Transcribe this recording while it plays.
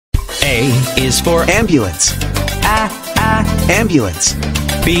A is for ambulance. Ambulance.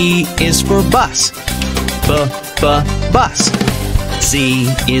 B is for Bus. bus. C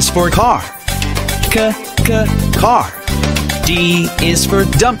is for Car. Car. D is for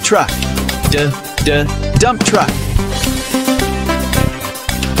Dump truck. dump truck.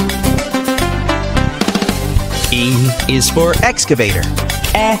 E is for Excavator.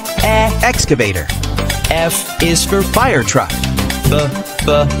 Excavator. F is for Fire truck.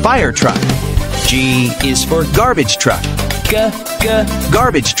 Fire truck. G is for Garbage truck.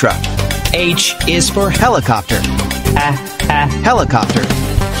 Garbage truck. H is for Helicopter. Helicopter.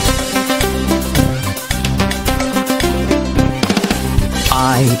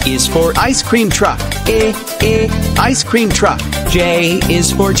 I is for Ice cream truck. Ice cream truck. J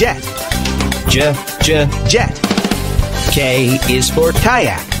is for Jet. jet. K is for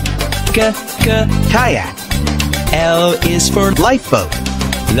Kayak. Kayak. L is for Lifeboat.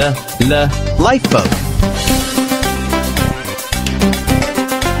 Lifeboat.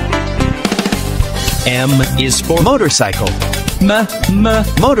 M is for Motorcycle.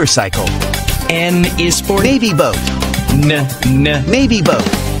 Motorcycle. N is for Navy boat. Navy boat.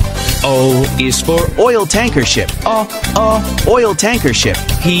 O is for Oil tanker ship. Oil tanker ship.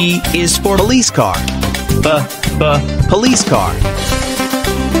 P is for Police car. Police car.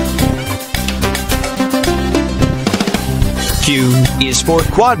 Q is for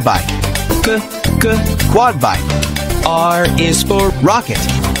Quad bike. Quad bike. R is for Rocket.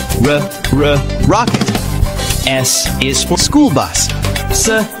 Rocket. S is for School bus.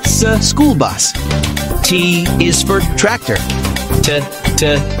 School bus. T is for Tractor.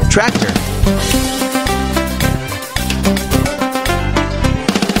 Tractor.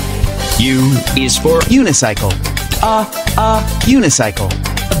 U is for Unicycle. Unicycle.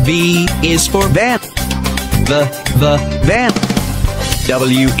 V is for Van. Van.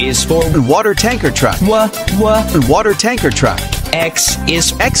 W is for Water tanker truck. Water tanker truck. X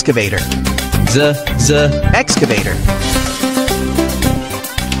is Excavator. Excavator.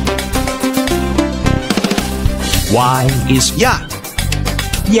 Y is Yacht.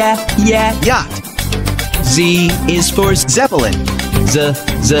 Yacht. Z is for Zeppelin.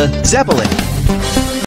 Zeppelin.